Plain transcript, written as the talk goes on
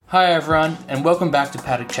Hi everyone, and welcome back to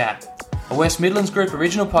Paddock Chat, a West Midlands Group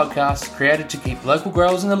original podcast created to keep local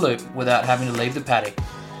growers in the loop without having to leave the paddock.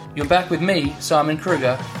 You're back with me, Simon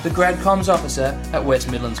Kruger, the Grad Comms Officer at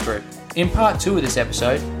West Midlands Group. In part 2 of this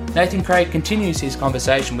episode, Nathan Craig continues his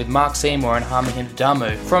conversation with Mark Seymour and Harmohinda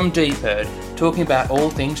Damu from DPIRD, talking about all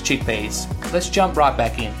things chickpeas. Let's jump right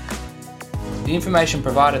back in. The information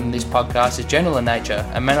provided in this podcast is general in nature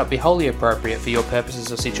and may not be wholly appropriate for your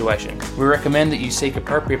purposes or situation. We recommend that you seek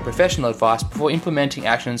appropriate professional advice before implementing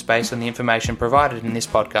actions based on the information provided in this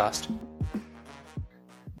podcast.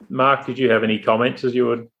 Mark, did you have any comments as you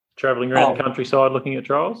were travelling around the countryside looking at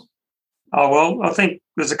trials? Well, I think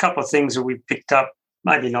there's a couple of things that we picked up,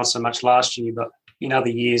 maybe not so much last year, but in other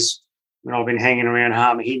years when I've been hanging around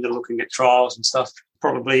Harmohinda looking at trials and stuff.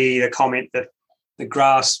 Probably the comment that the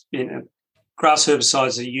grass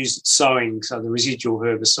herbicides are used at sowing, so the residual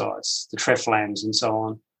herbicides, the treflams and so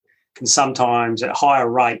on, can sometimes at higher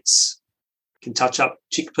rates can touch up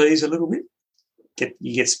chickpeas a little bit.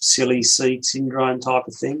 You get some silly seed syndrome type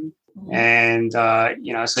of thing. And, so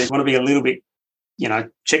you want to be a little bit,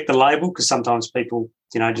 check the label, because sometimes people,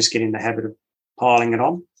 just get in the habit of piling it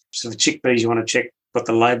on. So for chickpeas, you want to check what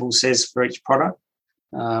the label says for each product,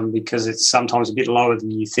 because it's sometimes a bit lower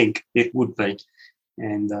than you think it would be.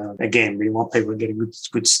 And, again, we want people to get a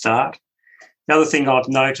good start. The other thing I've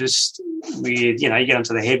noticed with, you get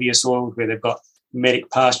into the heavier soils where they've got medic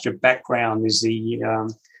pasture background is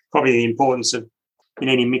probably the importance of, in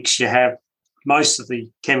any mix you have, most of the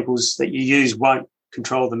chemicals that you use won't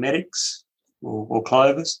control the medics or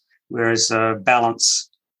clovers, whereas balance,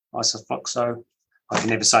 isofloxo, I can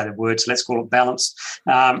never say the word, so let's call it balance,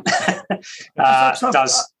 does...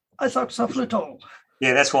 Isoflutol.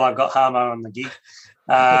 Yeah, that's why I've got Harmo on the gig.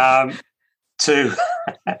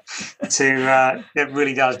 It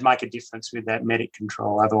really does make a difference with that medic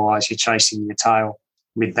control. Otherwise, you're chasing your tail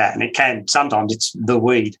with that, and it can sometimes it's the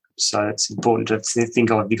weed. So it's important to think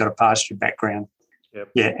of if you've got a pasture background. Yep.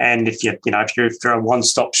 Yeah, and if you're a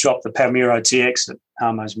one-stop shop, the Palmiro TX that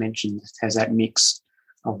Harmo's mentioned has that mix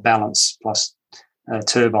of balance plus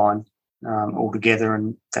turbine all together,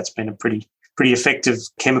 and that's been a pretty effective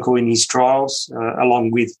chemical in his trials,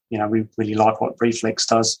 along with, we really like what Reflex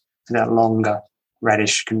does for that longer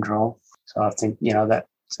radish control. So I think,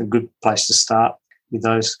 that's a good place to start with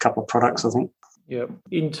those couple of products, I think. Yeah.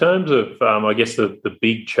 In terms of, I guess, the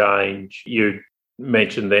big change, you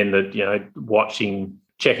mentioned then that,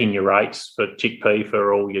 checking your rates for chickpea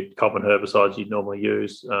for all your common herbicides you'd normally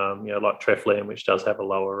use, like Treflam, which does have a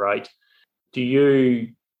lower rate. Do you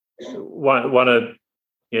want to...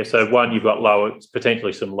 Yeah, so one, you've got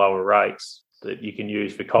potentially some lower rates that you can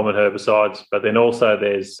use for common herbicides, but then also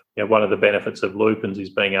there's, one of the benefits of lupins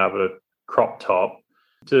is being able to crop top.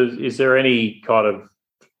 Is there any kind of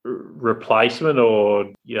replacement or,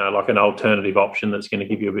 like an alternative option that's going to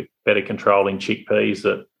give you a bit better control in chickpeas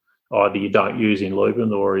that either you don't use in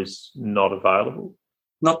lupin or is not available?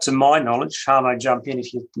 Not to my knowledge. Harmo, jump in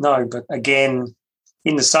if you know, but again,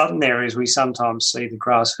 in the southern areas, we sometimes see the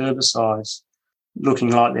grass herbicides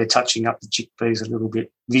looking like they're touching up the chickpeas a little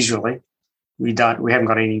bit visually. We haven't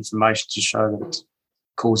got any information to show that it's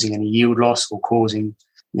causing any yield loss or causing,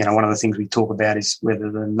 one of the things we talk about is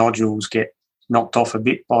whether the nodules get knocked off a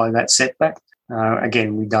bit by that setback.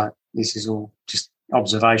 Again, we don't. This is all just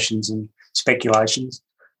observations and speculations.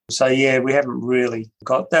 So, yeah, we haven't really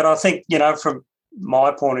got that. I think, from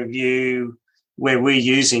my point of view, where we're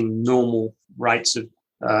using normal rates of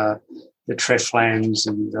the Treflams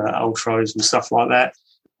and Ultros and stuff like that.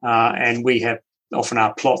 And we have, often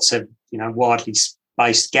our plots have, widely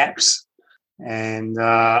spaced gaps, and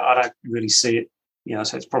I don't really see it,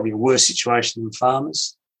 so it's probably a worse situation than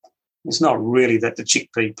farmers. It's not really that the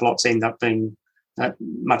chickpea plots end up being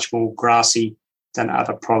much more grassy than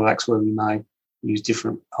other products where we may use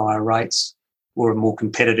different higher rates or are more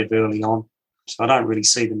competitive early on. So I don't really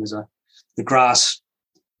see them as the grass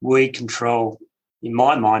weed control, in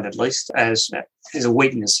my mind at least, as a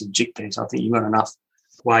weakness in chickpeas. I think you've got enough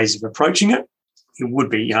ways of approaching it. It would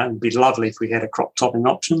be, it'd be lovely if we had a crop topping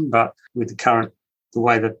option, but with the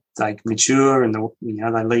way that they mature and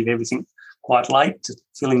they leave everything quite late to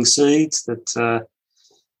filling seeds, that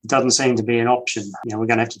doesn't seem to be an option. We're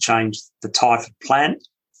going to have to change the type of plant,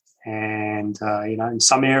 and in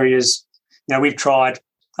some areas, we've tried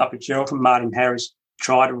up at Geraldton, Martin Harris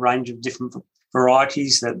tried a range of different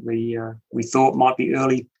varieties that we thought might be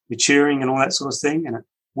early maturing and all that sort of thing, and it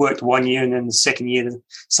worked 1 year, and then the second year the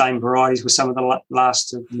same varieties were some of the last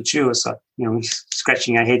to mature. So we're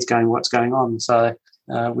scratching our heads going, what's going on? So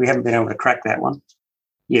we haven't been able to crack that one.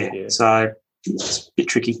 Yeah. So it's a bit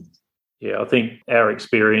tricky. Yeah, I think our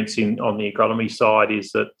experience on the agronomy side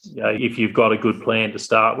is that if you've got a good plan to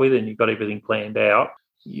start with and you've got everything planned out,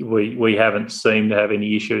 we haven't seemed to have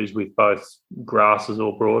any issues with both grasses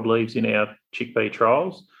or broadleaves in our chickpea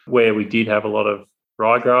trials. Where we did have a lot of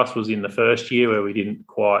ryegrass was in the first year where we didn't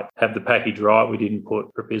quite have the package right. We didn't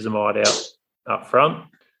put propyzamide out up front.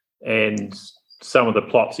 And some of the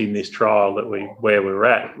plots in this trial where we're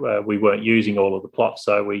at, we weren't using all of the plots.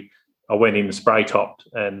 So I went in the spray topped,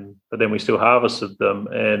 but then we still harvested them,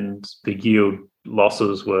 and the yield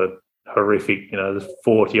losses were horrific. There's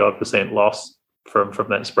 40% loss from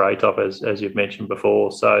that spray top, as you've mentioned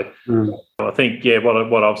before. So I think,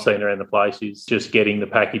 what I've seen around the place is just getting the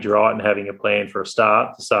package right and having a plan for a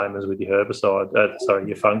start, the same as with your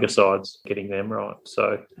your fungicides, getting them right.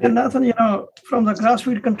 So, and Nathan, from the grass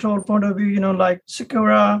weed control point of view, like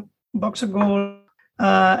Secura, Boxer Gold,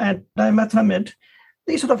 and dimethamid,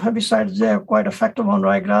 these sort of herbicides, they are quite effective on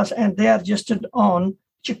ryegrass, and they are adjusted on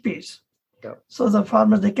chickpeas. Yeah. So the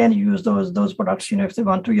farmers, they can use those products, if they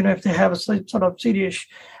want to, if they have a sort of serious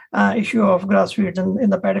issue of grass weeds in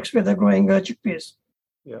the paddocks where they're growing chickpeas.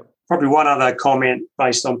 Yeah. Probably one other comment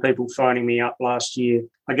based on people phoning me up last year,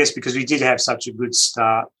 I guess because we did have such a good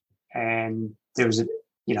start and there was a,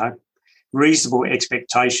 reasonable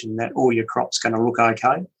expectation that all your crops going to look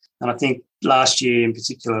okay. And I think last year in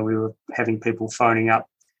particular, we were having people phoning up,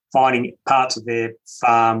 finding parts of their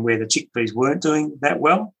farm where the chickpeas weren't doing that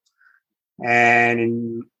well.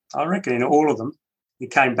 And I reckon in all of them,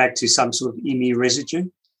 it came back to some sort of IMI residue.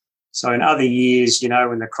 So in other years,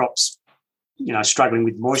 when the crop's, struggling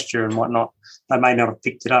with moisture and whatnot, they may not have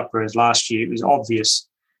picked it up, whereas last year it was obvious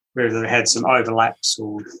whether they had some overlaps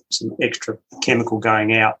or some extra chemical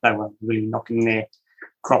going out, they were really knocking their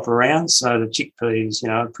crop around. So the chickpeas,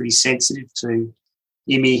 are pretty sensitive to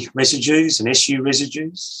IMI residues and SU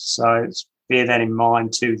residues. So bear that in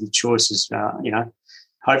mind too, the choices,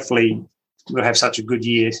 hopefully we'll have such a good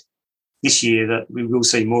year this year that we will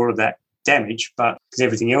see more of that damage, but because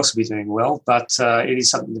everything else will be doing well. But it is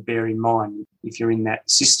something to bear in mind. If you're in that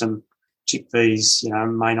system, chickpeas,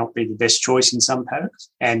 may not be the best choice in some paddocks,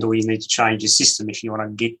 or you need to change your system if you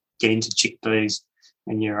want to get into chickpeas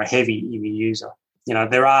and you're a heavy IMI user.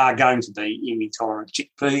 There are going to be IMI-tolerant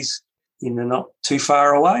chickpeas in the not too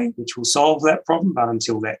far away, which will solve that problem, but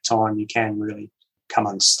until that time, you can really come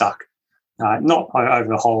unstuck. Not over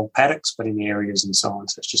the whole paddocks, but in the areas and so on.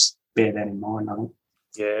 So just bear that in mind, I think.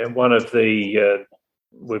 Yeah, and one of the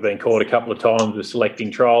we've been caught a couple of times with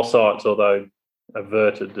selecting trial sites, although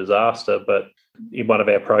averted disaster. But in one of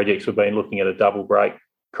our projects, we've been looking at a double break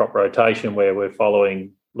crop rotation where we're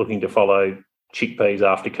looking to follow chickpeas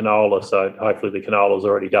after canola. So hopefully the canola's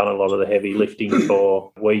already done a lot of the heavy lifting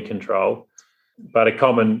for weed control. But a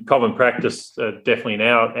common practice, definitely in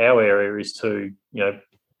our area, is to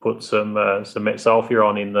put some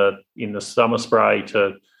metsulfuron in the summer spray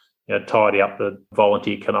to tidy up the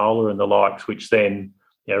volunteer canola and the likes, which then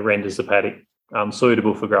renders the paddock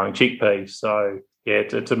unsuitable for growing chickpeas. So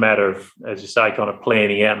it's a matter of, as you say, kind of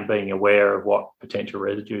planning out and being aware of what potential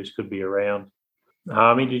residues could be around.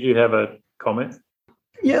 Harmy, did you have a comment?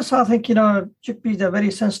 Yes, I think chickpeas are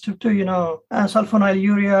very sensitive to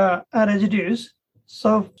sulfonylurea residues.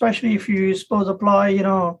 So especially if you apply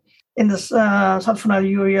in the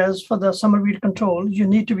sulfonylureas for the summer weed control, you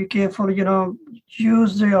need to be careful,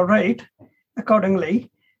 use your rate accordingly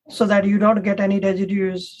so that you don't get any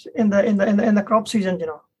residues in the crop season,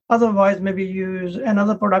 Otherwise, maybe use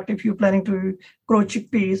another product if you're planning to grow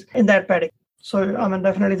chickpeas in that paddock. So,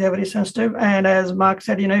 definitely they're very sensitive. And as Mark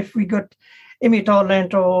said, if we got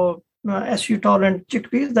IMI-tolerant or SU-tolerant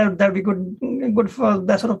chickpeas, that'll be good for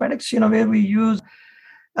that sort of paddocks, where we use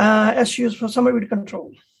SUs for summer weed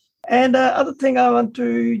control. And other thing I want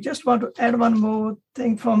to add one more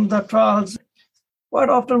thing from the trials. Quite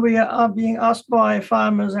often we are being asked by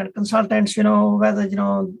farmers and consultants, whether,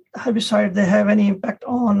 herbicide, they have any impact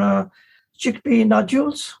on chickpea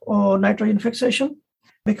nodules or nitrogen fixation,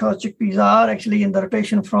 because chickpeas are actually in the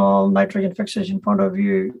rotation from nitrogen fixation point of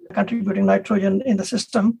view, contributing nitrogen in the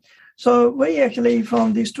system. So we actually,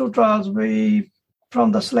 from these two trials,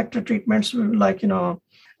 from the selected treatments like,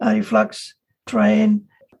 Reflux, Train,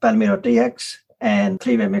 Palmiro TX, and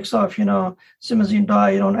 3-way mix of, simazine,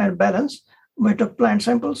 diuron, and balance. We took plant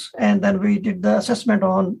samples and then we did the assessment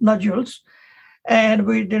on nodules, and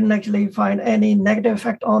we didn't actually find any negative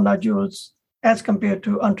effect on nodules as compared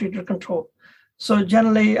to untreated control. So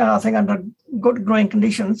generally, I think under good growing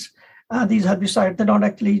conditions, these herbicides, they don't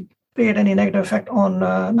actually create any negative effect on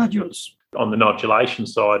nodules. On the nodulation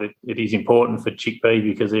side, it is important for chickpea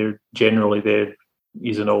because there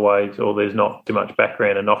isn't always, or there's not too much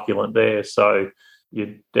background inoculant there. So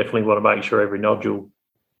you definitely want to make sure every nodule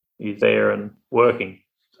is there and working.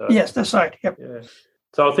 So, yes, that's right. Yep. Yeah.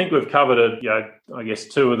 So I think we've covered I guess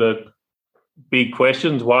two of the big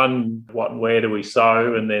questions. One, what and where do we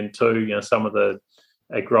sow? And then two, some of the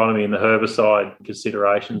agronomy and the herbicide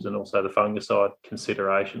considerations and also the fungicide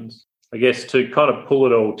considerations. I guess to kind of pull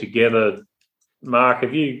it all together, Mark,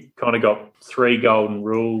 have you kind of got 3 golden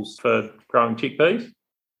rules for growing chickpeas?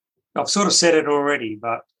 I've sort of said it already,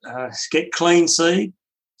 but get clean seed.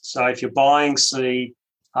 So if you're buying seed,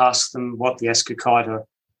 ask them what the Ascochyta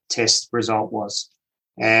test result was.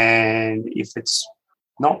 And if it's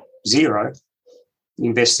not 0,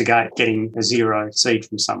 investigate getting a 0 seed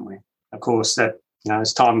from somewhere. Of course, that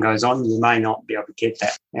as time goes on, you may not be able to get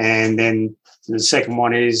that. And then the second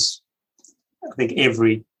one is, I think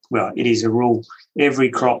it is a rule, every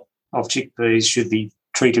crop of chickpeas should be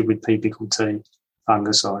treated with pea pickle tea,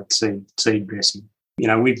 fungicide, seed dressing.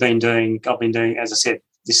 I've been doing, as I said,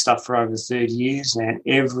 this stuff for over 30 years, and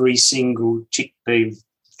every single chickpea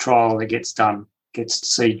trial that gets done gets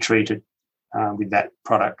seed treated with that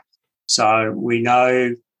product. So we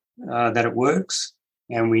know that it works,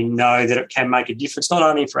 and we know that it can make a difference, not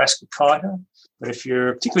only for Ascochyta, but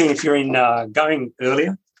particularly if you're in going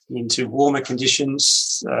earlier into warmer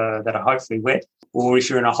conditions that are hopefully wet, or if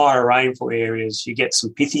you're in a higher rainfall areas, you get some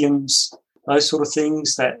pythiums, those sort of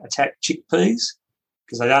things that attack chickpeas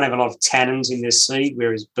because they don't have a lot of tannins in their seed,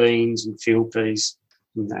 whereas beans and field peas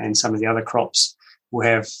and some of the other crops will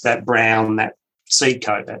have that brown, that seed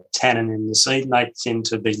coat, that tannin in the seed, and they tend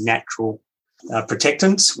to be natural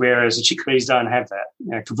protectants, whereas the chickpeas don't have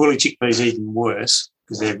that. Kabuli chickpeas are even worse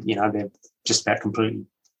because they're just about completely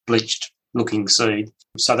bleached looking seed.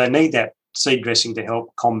 So they need that seed dressing to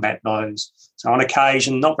help combat those. So on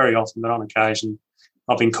occasion, not very often, but on occasion,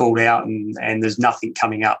 I've been called out and there's nothing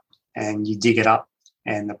coming up, and you dig it up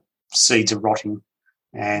and the seeds are rotting,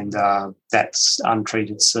 and that's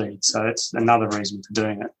untreated seed. So that's another reason for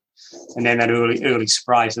doing it. And then that early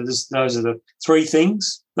spray. So those are the 3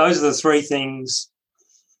 things. Those are the 3 things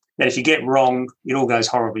that if you get wrong, it all goes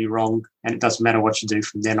horribly wrong, and it doesn't matter what you do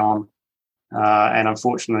from then on. And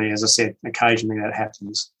unfortunately, as I said, occasionally that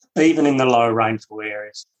happens. Even in the low rainfall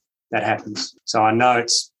areas, that happens. So I know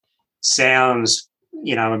it sounds,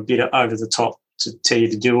 a bit over the top to tell you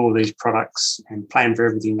to do all these products and plan for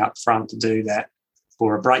everything up front to do that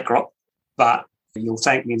for a break crop, but you'll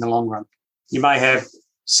thank me in the long run. You may have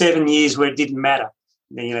 7 years where it didn't matter.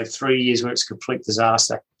 Then you'll have 3 years where it's a complete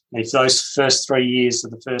disaster. And if those first 3 years are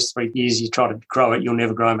the first 3 years you try to grow it, you'll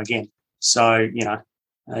never grow them again. So,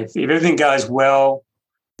 if everything goes well,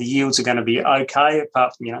 the yields are going to be okay,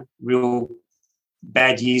 apart from, real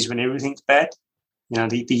bad years when everything's bad.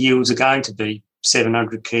 The yields are going to be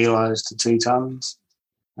 700 kilos to 2 tonnes.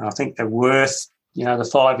 And I think they're worth, the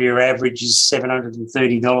 5-year average is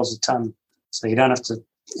 $730 a tonne. So you don't have to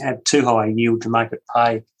have too high a yield to make it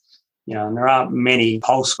pay. And there aren't many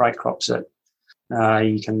pulse rate crops that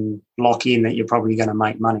you can lock in that you're probably going to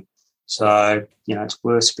make money. So, it's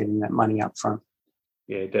worth spending that money up front.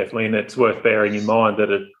 Yeah, definitely. And it's worth bearing in mind that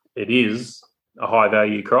it is a high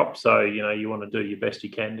value crop. So, you want to do your best you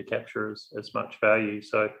can to capture as much value.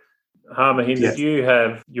 So, Mahinder, do you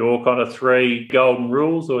have your kind of 3 golden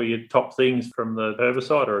rules or your top things from the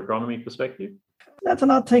herbicide or agronomy perspective? That's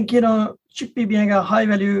another thing, chickpea being a high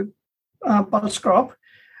value pulse crop,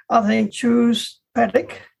 I think choose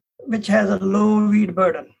paddock, which has a low weed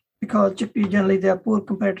burden, because chickpea generally they are poor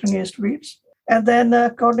competitor against weeds. And then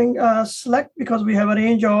select, because we have a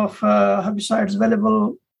range of herbicides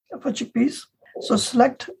available for chickpeas. So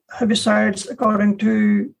select herbicides according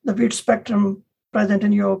to the weed spectrum present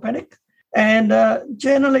in your paddock. And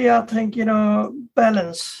generally, I think,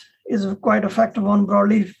 balance is quite effective on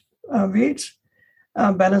broadleaf weeds.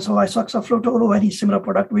 Balance of Isoxaflute or any similar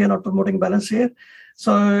product. We are not promoting balance here.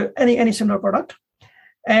 So any similar product.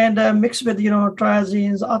 And mix with,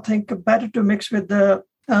 triazines. I think better to mix with the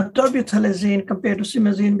terbuthalazine compared to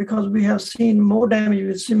simazine, because we have seen more damage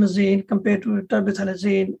with simazine compared to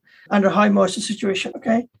terbuthalazine under high moisture situation,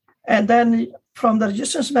 okay? And then from the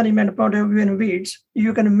resistance management point of view in weeds,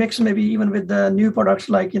 you can mix maybe even with the new products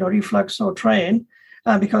like, Reflux or Train,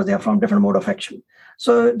 because they are from different mode of action.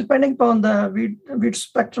 So depending upon the weed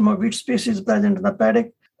spectrum or weed species present in the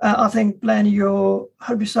paddock, I think plan your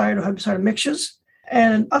herbicide or herbicide mixtures.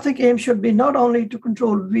 And I think aim should be not only to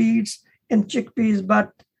control weeds in chickpeas, but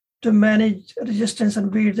to manage resistance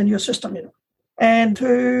and weeds in your system, And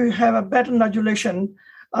to have a better nodulation,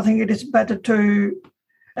 I think it is better to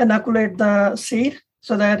inoculate the seed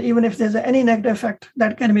so that even if there's any negative effect,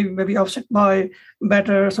 that can be maybe offset by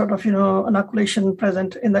better sort of, inoculation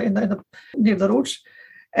present in the near the roots.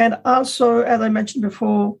 And also, as I mentioned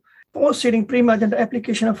before, post-seeding pre-emergent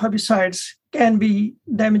application of herbicides can be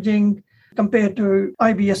damaging compared to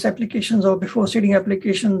IBS applications or before seeding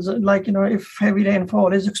applications, like, if heavy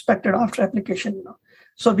rainfall is expected after application.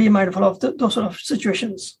 So be mindful of those sort of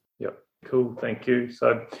situations. Yep, cool, thank you.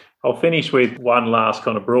 So I'll finish with one last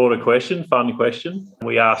kind of broader question, fun question.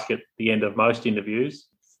 We ask at the end of most interviews,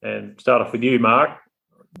 and start off with you, Mark.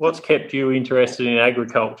 What's kept you interested in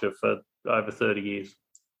agriculture for over 30 years?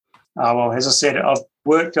 Well, as I said, I've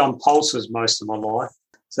worked on pulses most of my life,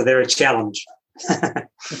 so they're a challenge.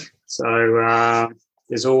 So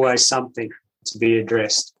there's always something to be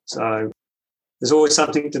addressed. So there's always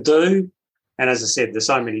something to do. And as I said, there's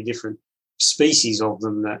so many different species of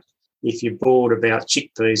them that if you're bored about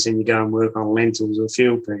chickpeas, then you go and work on lentils or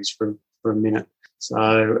field peas for a minute.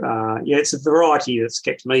 So, it's a variety that's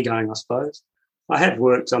kept me going, I suppose. I have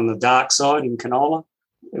worked on the dark side in canola,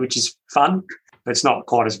 which is fun, but it's not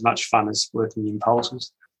quite as much fun as working in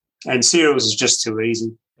pulses. And cereals is just too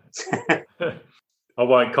easy. I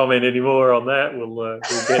won't comment any more on that.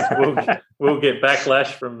 We'll get backlash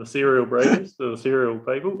from the cereal breeders, the cereal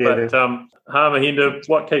people. Yeah. But Harmohinder,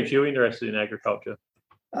 what keeps you interested in agriculture?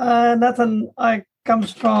 Nathan, I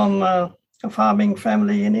comes from a farming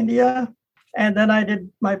family in India, and then I did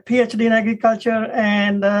my PhD in agriculture.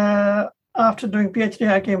 And after doing PhD,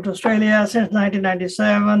 I came to Australia since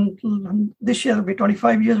 1997. This year will be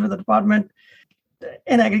 25 years with the department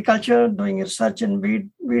in agriculture, doing research in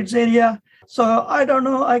weeds area. So I don't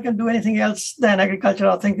know I can do anything else than agriculture.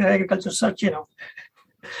 I think agriculture research, Yeah,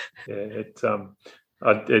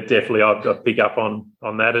 I pick up on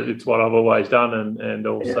that. It's what I've always done, and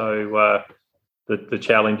also the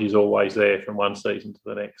challenge is always there from one season to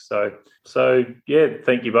the next. So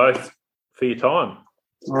thank you both for your time.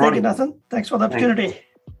 Thank you, Nathan. Thanks for the opportunity.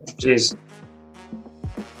 Cheers.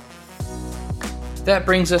 That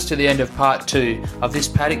brings us to the end of part 2 of this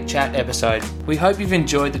Paddock Chat episode. We hope you've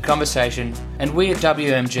enjoyed the conversation, and we at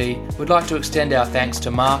WMG would like to extend our thanks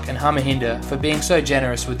to Mark and Harmohinder for being so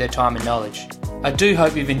generous with their time and knowledge. I do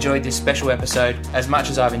hope you've enjoyed this special episode as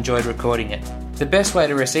much as I've enjoyed recording it. The best way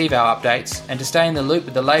to receive our updates and to stay in the loop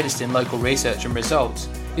with the latest in local research and results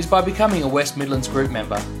is by becoming a West Midlands Group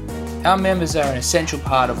member. Our members are an essential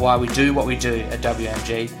part of why we do what we do at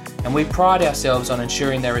WMG, and we pride ourselves on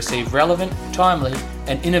ensuring they receive relevant, timely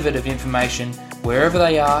and innovative information wherever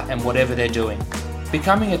they are and whatever they're doing.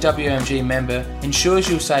 Becoming a WMG member ensures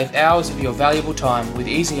you'll save hours of your valuable time with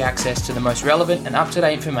easy access to the most relevant and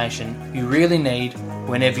up-to-date information you really need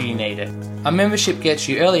whenever you need it. Our membership gets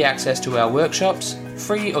you early access to our workshops,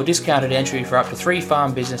 free or discounted entry for up to 3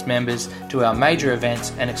 farm business members to our major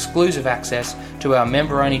events, and exclusive access to our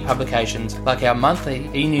member-only publications like our monthly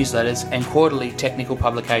e-newsletters and quarterly technical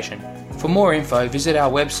publication. For more info, visit our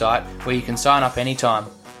website where you can sign up anytime.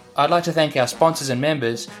 I'd like to thank our sponsors and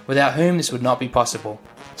members, without whom this would not be possible.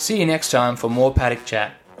 See you next time for more Paddock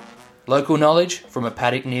Chat. Local knowledge from a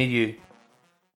paddock near you.